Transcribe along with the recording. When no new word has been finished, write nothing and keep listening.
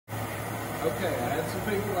Okay, I had some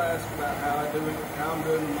people ask about how I'm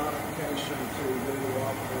doing the modification to do the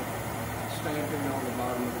waffle stamping on the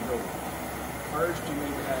bottom of the door. First, you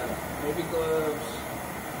need to have heavy gloves,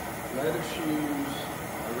 leather shoes,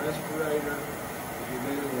 a respirator. If you're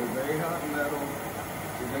dealing with very hot metal,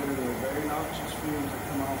 you're dealing with very noxious fumes that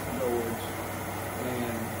come off the gourds,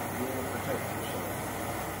 and you want to protect yourself.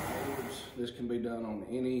 This can be done on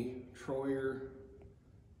any Troyer,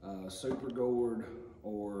 super gourd,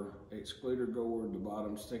 or excluder gourd. The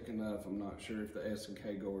bottom's thick enough. I'm not sure if the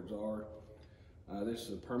S&K gourds are. This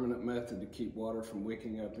is a permanent method to keep water from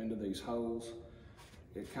wicking up into these holes.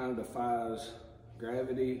 It kind of defies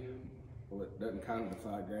gravity. Well, it doesn't kind of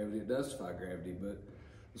defy gravity, it does defy gravity, but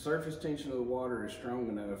the surface tension of the water is strong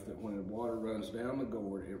enough that when the water runs down the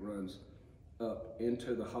gourd, it runs up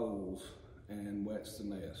into the holes and wets the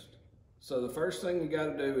nest. So the first thing you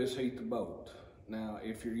gotta do is heat the bolt. Now,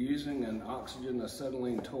 if you're using an oxygen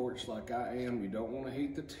acetylene torch like I am, you don't want to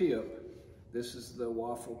heat the tip. This is the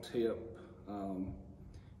waffle tip.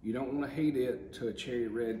 You don't want to heat it to a cherry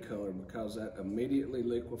red color because that immediately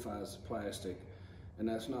liquefies the plastic, and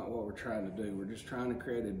that's not what we're trying to do. We're just trying to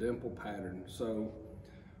create a dimple pattern. So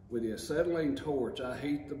with the acetylene torch, I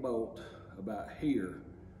heat the bolt about here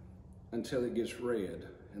until it gets red,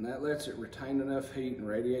 and that lets it retain enough heat and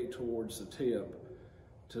radiate towards the tip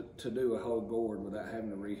to do a whole gourd without having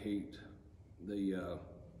to reheat the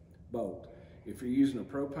bolt. If you're using a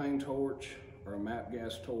propane torch or a MAP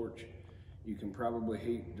gas torch, you can probably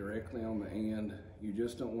heat directly on the end. You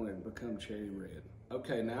just don't want it to become cherry red.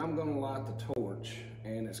 Okay, now I'm gonna light the torch,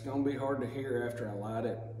 and it's gonna be hard to hear after I light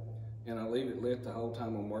it, and I leave it lit the whole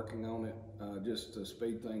time I'm working on it, just to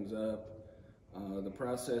speed things up. The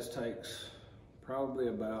process takes probably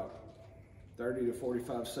about 30 to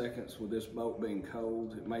 45 seconds with this bolt being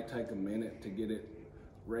cold. It may take a minute to get it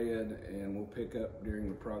red, and we'll pick up during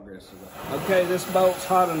the progress of that. Okay, this bolt's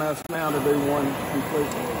hot enough now to do one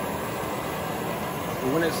complete gourd.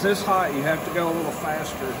 When it's this hot, you have to go a little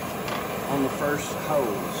faster on the first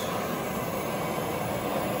hose.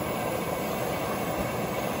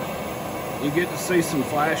 You get to see some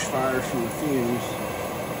flash fires from the fumes.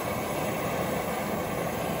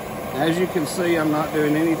 As you can see, I'm not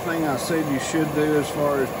doing anything I said you should do as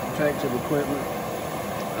far as protective equipment.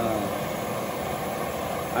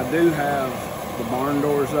 I do have the barn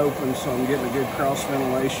doors open, so I'm getting a good cross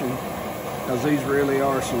ventilation, because these really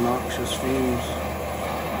are some noxious fumes.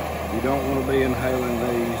 You don't want to be inhaling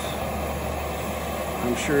these.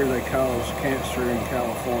 I'm sure they cause cancer in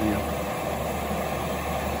California.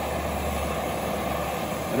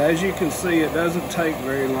 But as you can see, it doesn't take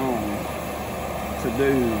very long to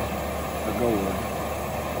do a gourd.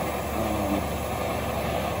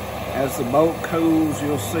 As the bolt cools,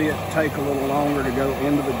 you'll see it take a little longer to go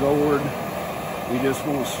into the gourd. You just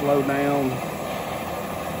want to slow down.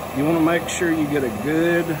 You want to make sure you get a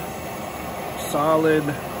good, solid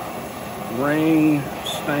ring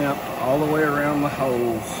stamped all the way around the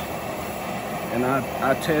holes. And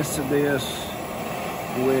I tested this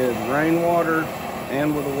with rainwater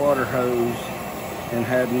and with a water hose and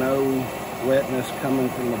had no wetness coming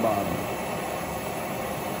from the bottom.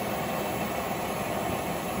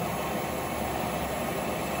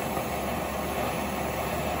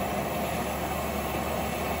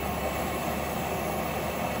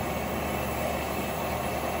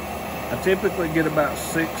 I typically get about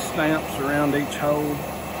 6 stamps around each hole.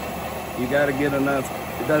 You got to get enough,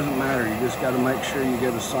 it doesn't matter, you just got to make sure you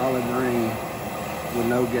get a solid ring with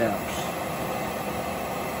no gaps.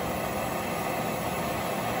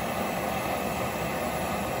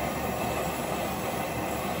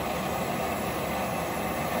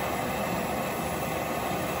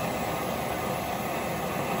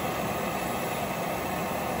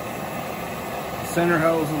 Center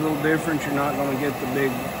hole is a little different. You're not going to get the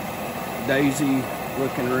big daisy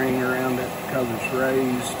looking ring around it because it's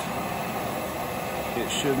raised. It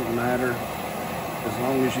shouldn't matter as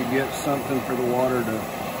long as you get something for the water to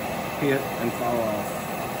hit and fall off.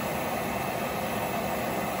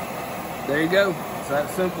 There you go. It's that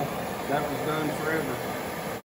simple. That was done forever.